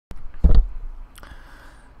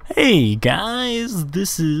Hey guys,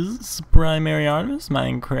 this is Primaryartemis,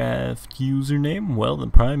 Minecraft username, well, the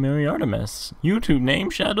Primaryartemis. YouTube name,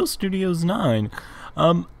 Shadow Studios 9.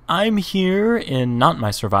 I'm here in not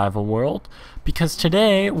my survival world, because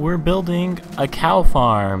today we're building a cow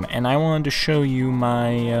farm, and I wanted to show you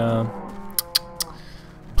my,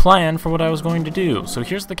 plan for what I was going to do. So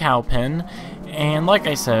here's the cow pen, and like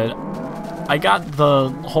I said, I got the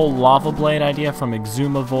whole lava blade idea from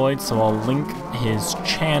Exuma Void, so I'll link his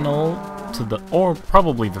channel to the, or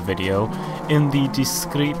probably the video, in the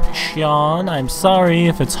description. I'm sorry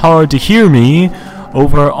if it's hard to hear me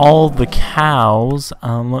over all the cows.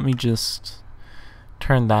 Let me just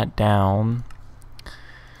turn that down.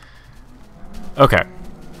 Okay.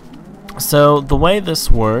 So the way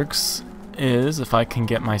this works is if I can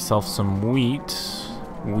get myself some wheat,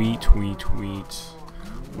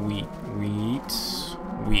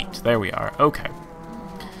 there we are. Okay.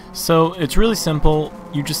 So it's really simple.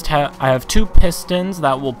 You just have, I have two pistons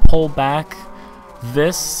that will pull back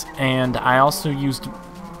this, and I also used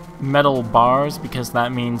metal bars because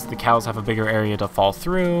that means the cows have a bigger area to fall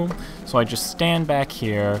through. So I just stand back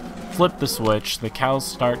here, flip the switch, the cows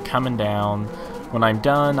start coming down. When I'm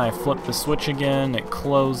done, I flip the switch again, it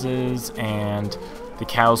closes, and the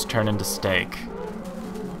cows turn into steak.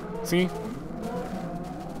 See?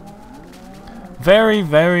 Very,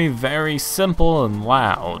 very, very simple and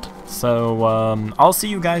loud. So, I'll see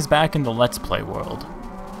you guys back in the Let's Play world.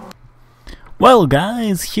 Well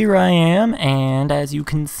guys, here I am, and as you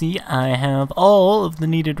can see, I have all of the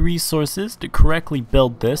needed resources to correctly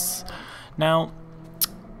build this. Now,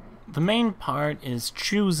 the main part is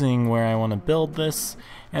choosing where I want to build this,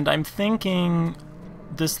 and I'm thinking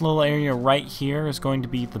this little area right here is going to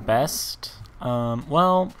be the best.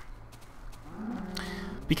 Well,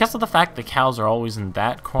 because of the fact the cows are always in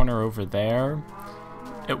that corner over there,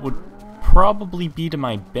 it would probably be to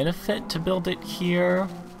my benefit to build it here.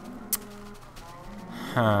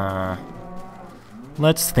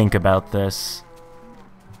 Let's think about this.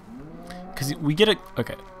 Because we get a...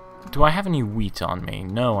 Okay. Do I have any wheat on me?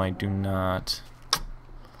 No, I do not.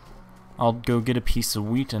 I'll go get a piece of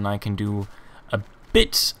wheat and I can do a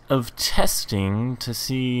bit of testing to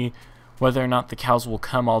see whether or not the cows will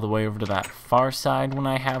come all the way over to that far side when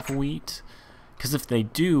I have wheat. Because if they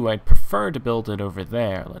do, I'd prefer to build it over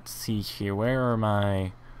there. Let's see here. Where are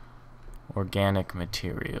my organic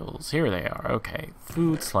materials? Here they are. Okay.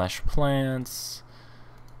 Food/plants.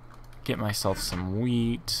 Get myself some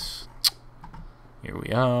wheat. Here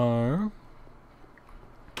we are.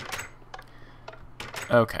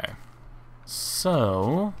 Okay.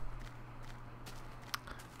 So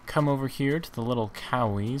come over here to the little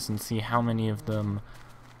cowies and see how many of them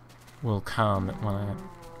will come when I...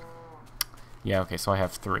 Yeah, okay, so I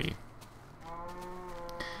have 3.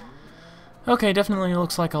 Okay, definitely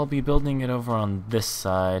looks like I'll be building it over on this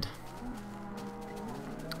side.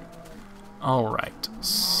 Alright,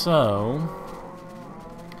 so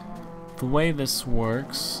the way this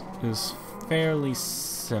works is fairly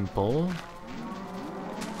simple.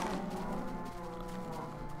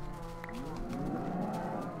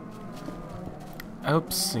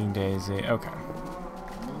 Oopsie daisy. Okay.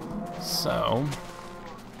 So,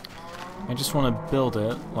 I just want to build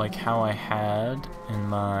it like how I had in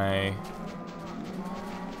my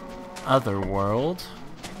other world.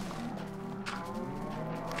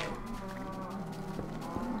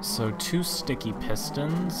 So 2 sticky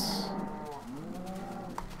pistons.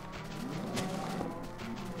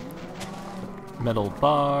 Metal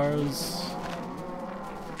bars.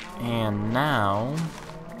 And now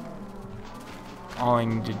all I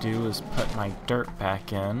need to do is put my dirt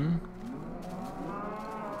back in.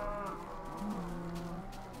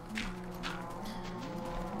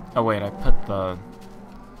 Oh wait, I put the...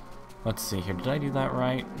 Let's see here, did I do that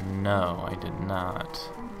right? No, I did not.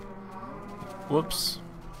 Whoops.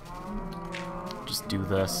 Just do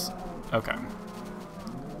this. Okay.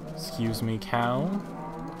 Excuse me, cow.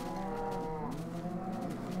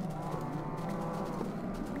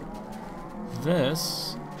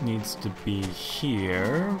 This needs to be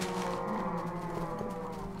here.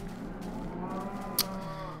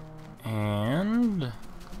 And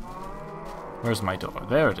where's my door?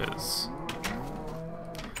 There it is.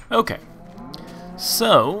 Okay.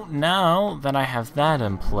 So, now that I have that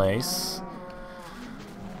in place,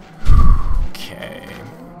 okay,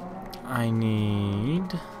 I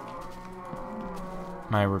need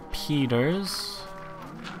my repeaters,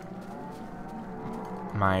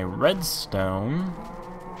 my redstone,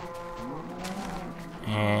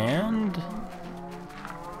 and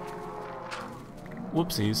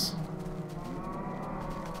whoopsies.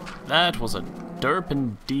 That was a derp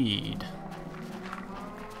indeed.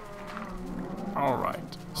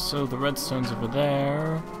 Alright, so the redstone's over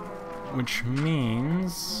there, which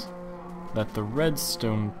means that the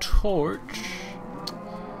redstone torch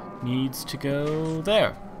needs to go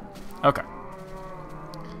there. Okay.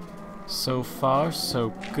 So far,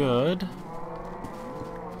 so good.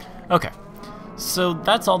 Okay. So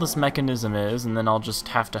that's all this mechanism is, and then I'll just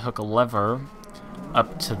have to hook a lever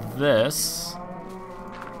up to this.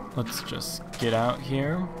 Let's just get out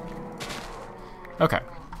here. Okay.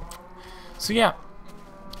 So yeah.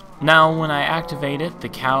 Now when I activate it, the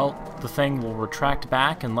thing will retract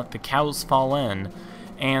back and let the cows fall in.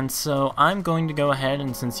 And so I'm going to go ahead,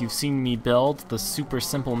 and since you've seen me build the super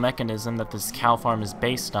simple mechanism that this cow farm is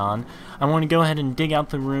based on, I want to go ahead and dig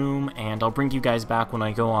out the room, and I'll bring you guys back when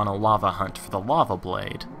I go on a lava hunt for the lava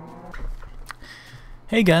blade.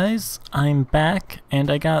 Hey guys, I'm back,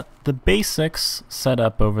 and I got the basics set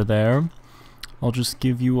up over there. I'll just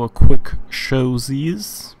give you a quick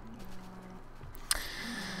showsies.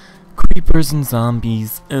 Creepers and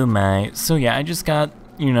zombies, oh my. So yeah, I just got,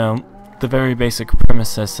 you know, the very basic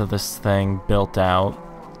premises of this thing built out.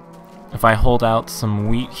 If I hold out some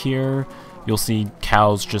wheat here, you'll see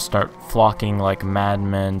cows just start flocking like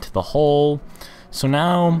madmen to the hole. So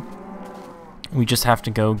now we just have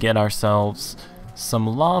to go get ourselves some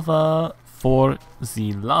lava for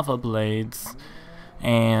the lava blades,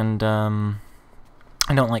 and I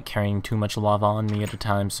don't like carrying too much lava on me at a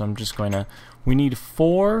time, so I'm just going to, we need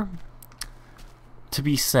 4 to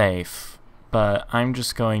be safe. But I'm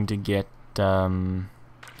just going to get 2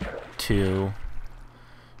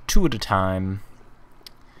 at a time.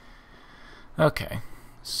 Okay,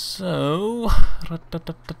 so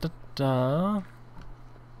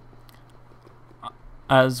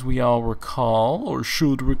as we all recall, or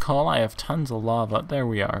should recall, I have tons of lava. There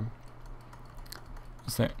we are.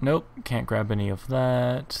 Is there? Nope, can't grab any of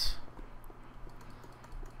that.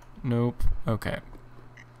 Nope. Okay.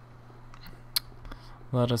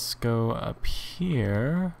 Let us go up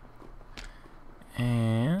here,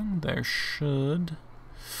 and there should...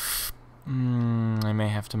 I may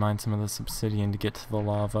have to mine some of this obsidian to get to the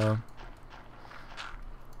lava.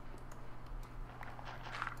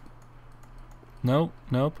 Nope,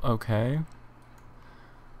 nope, okay.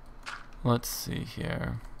 Let's see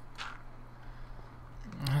here.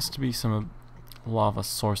 There has to be some lava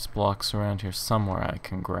source blocks around here somewhere I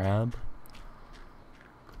can grab.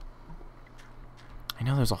 I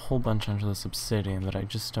know there's a whole bunch under this obsidian, but I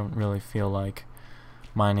just don't really feel like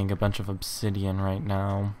mining a bunch of obsidian right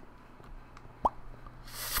now.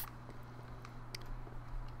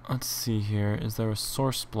 Let's see here. Is there a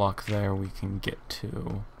source block there we can get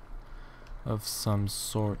to? Of some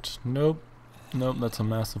sort. Nope. Nope, that's a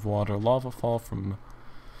massive water lava fall from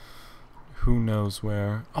who knows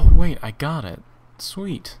where. Oh wait, I got it.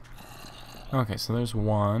 Sweet. Okay, so there's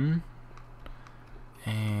one.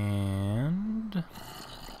 And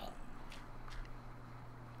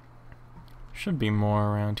should be more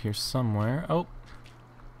around here somewhere. Oh,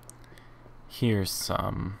 here's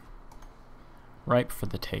some. Ripe for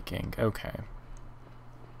the taking. Okay.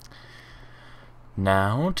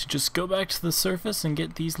 Now to just go back to the surface and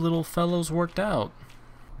get these little fellows worked out.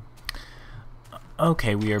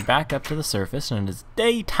 Okay, we are back up to the surface, and it is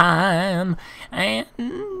daytime, and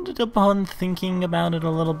upon thinking about it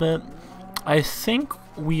a little bit, I think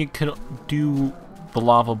we could do the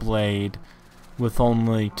lava blade with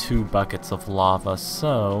only 2 buckets of lava,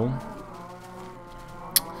 so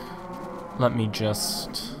let me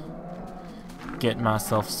just get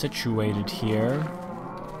myself situated here,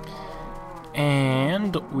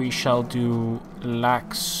 and we shall do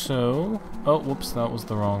like so. Oh, whoops, that was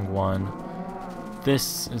the wrong one.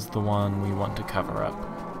 This is the one we want to cover up.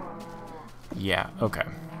 Yeah, okay.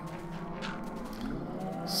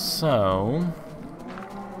 So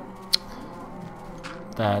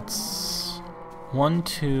that's 1,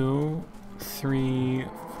 2, 3,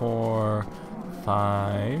 4,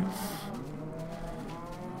 5.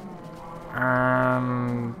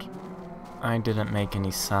 And I didn't make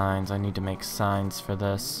any signs. I need to make signs for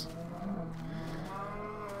this.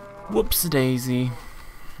 Whoops-a-daisy.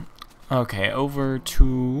 Okay, over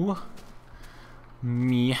to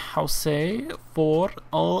me house for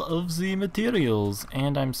all of the materials.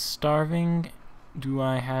 And I'm starving. Do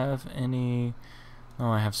I have any? Oh,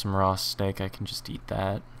 I have some raw steak. I can just eat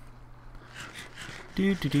that.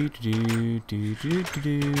 Do do do do do do do do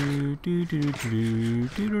do do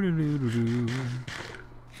do do do.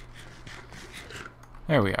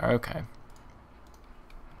 There we are. Okay.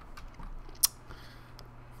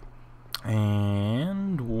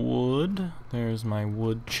 And wood. There's my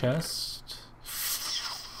wood chest.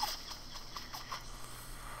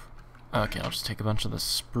 Okay, I'll just take a bunch of the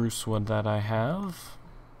spruce wood that I have.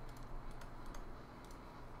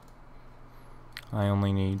 I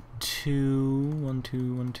only need 2. 1,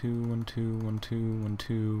 2, 1, 2, 1, 2, 1, 2, 1,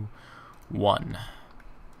 2, 1.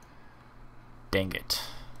 Dang it.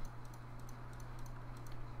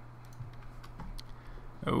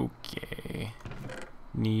 Okay.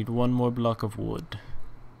 Need 1 more block of wood.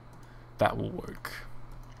 That will work.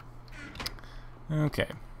 Okay.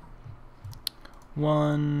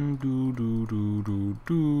 1, do, do, do, do,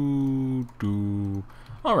 do, do.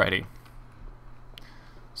 Alrighty.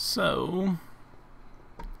 So,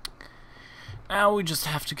 now we just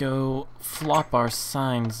have to go flop our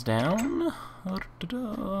signs down.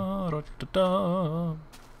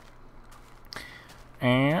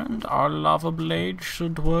 And our lava blade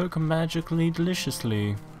should work magically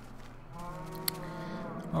deliciously.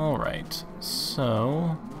 Alright,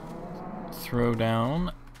 so throw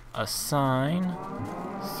down a sign,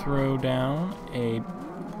 throw down a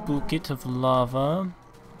bucket of lava,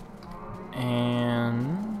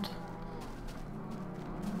 and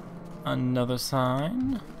another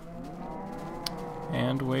sign,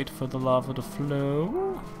 and wait for the lava to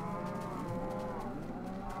flow.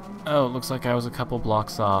 Oh, it looks like I was a couple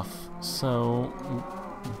blocks off. So,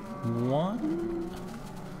 1,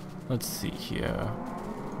 let's see here.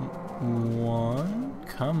 1,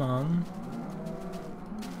 come on.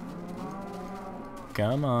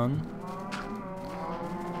 Come on.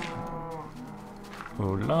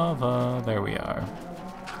 Oh, lava, there we are.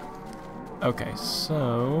 Okay,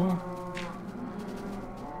 so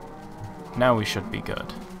now we should be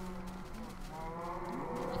good.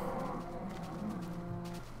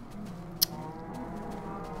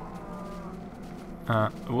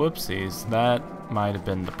 Whoopsies, that might have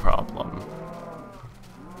been the problem.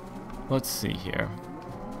 Let's see here.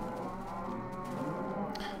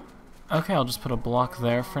 Okay, I'll just put a block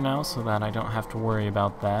there for now so that I don't have to worry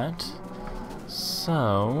about that.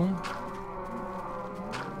 So,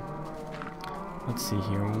 let's see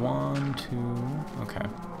here. 1, 2, okay.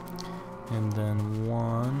 And then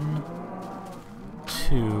 1,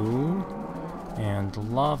 2,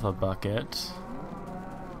 and lava bucket.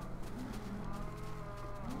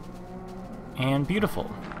 And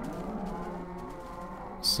beautiful.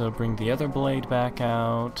 So bring the other blade back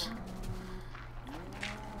out.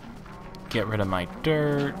 Get rid of my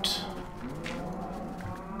dirt.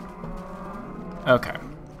 Okay.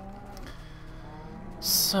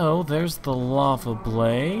 So there's the lava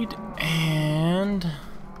blade, and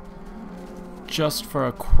just for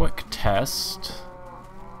a quick test,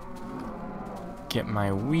 get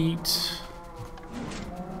my wheat,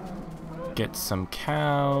 get some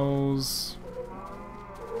cows.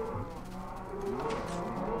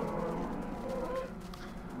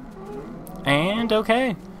 And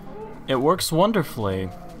okay, it works wonderfully.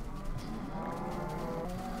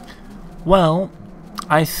 Well,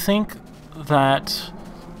 I think that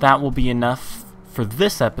will be enough for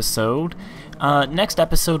this episode. Next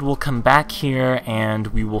episode we'll come back here and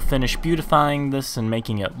we will finish beautifying this and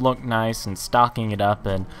making it look nice and stocking it up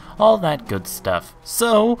and all that good stuff.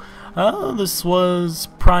 So, this was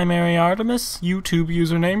Primaryartemis, YouTube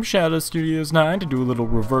username ShadowStudios9 to do a little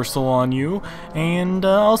reversal on you, and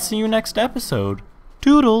I'll see you next episode.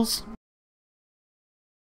 Toodles!